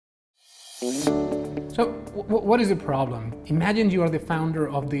So what is the problem? Imagine you are the founder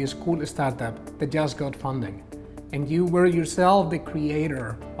of this cool startup that just got funding, and you were yourself the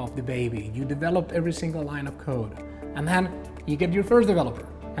creator of the baby. You developed every single line of code, and then you get your first developer,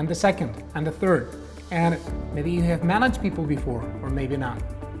 and the second, and the third, and maybe you have managed people before, or maybe not.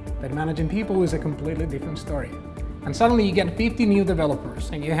 But managing people is a completely different story. And suddenly you get 50 new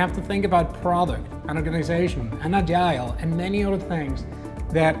developers, and you have to think about product, and organization, and agile, and many other things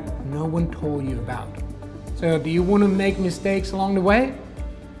that no one told you about. So do you want to make mistakes along the way,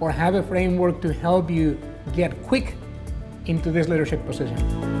 or have a framework to help you get quick into this leadership position?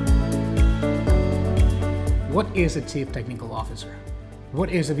 What is a Chief Technical Officer?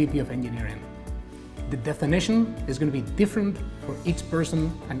 What is a VP of Engineering? The definition is going to be different for each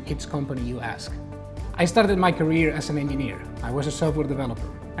person and each company you ask. I started my career as an engineer. I was a software developer,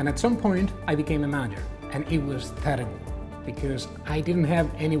 and at some point I became a manager, and it was terrible because I didn't have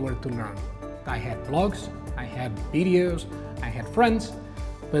anywhere to learn. I had blogs, I had videos, I had friends,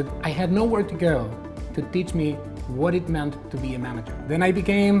 but I had nowhere to go to teach me what it meant to be a manager. Then I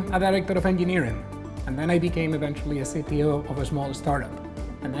became a director of engineering, and then I became eventually a CTO of a small startup,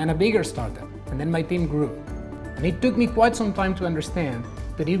 and then a bigger startup, and then my team grew. And it took me quite some time to understand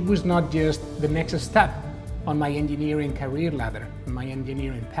that it was not just the next step on my engineering career ladder, my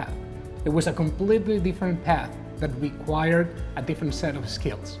engineering path. It was a completely different path that required a different set of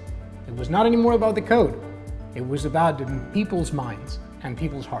skills. It was not anymore about the code. It was about the people's minds and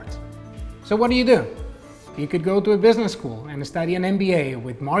people's hearts. So what do? You could go to a business school and study an MBA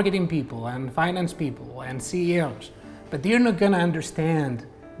with marketing people and finance people and CEOs, but you're not going to understand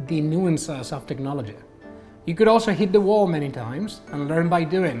the nuances of technology. You could also hit the wall many times and learn by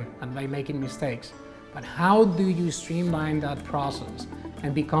doing and by making mistakes. But how do you streamline that process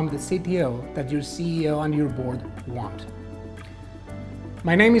and become the CTO that your CEO and your board want?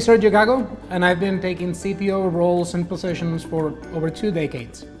 My name is Sergio Gago, and I've been taking CTO roles and positions for over 2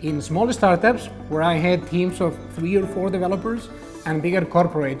 decades. In small startups, where I had teams of 3 or 4 developers, and bigger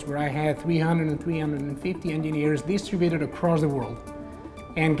corporates, where I had 300 and 350 engineers distributed across the world.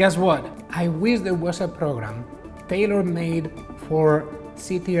 And guess what? I wish there was a program tailor-made for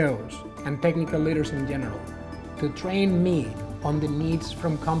CTOs and technical leaders in general to train me on the needs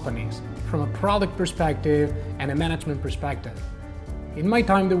from companies from a product perspective and a management perspective. In my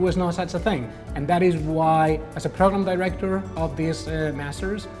time, there was no such a thing, and that is why, as a program director of this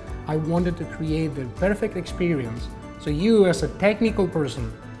Masters, I wanted to create the perfect experience so you, as a technical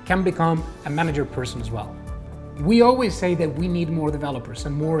person, can become a manager person as well. We always say that we need more developers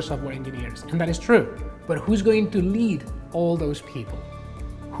and more software engineers, and that is true, but who's going to lead all those people?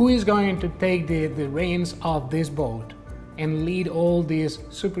 Who is going to take the reins of this boat and lead all these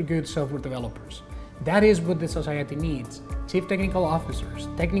super good software developers? That is what the society needs. Chief technical officers,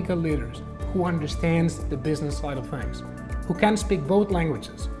 technical leaders, who understands the business side of things, who can speak both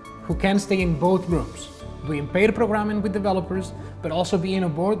languages, who can stay in both rooms, doing paid programming with developers, but also be in a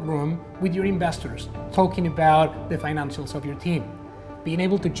boardroom with your investors, talking about the financials of your team. Being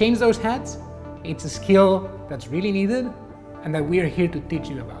able to change those hats, it's a skill that's really needed and that we are here to teach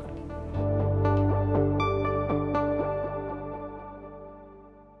you about.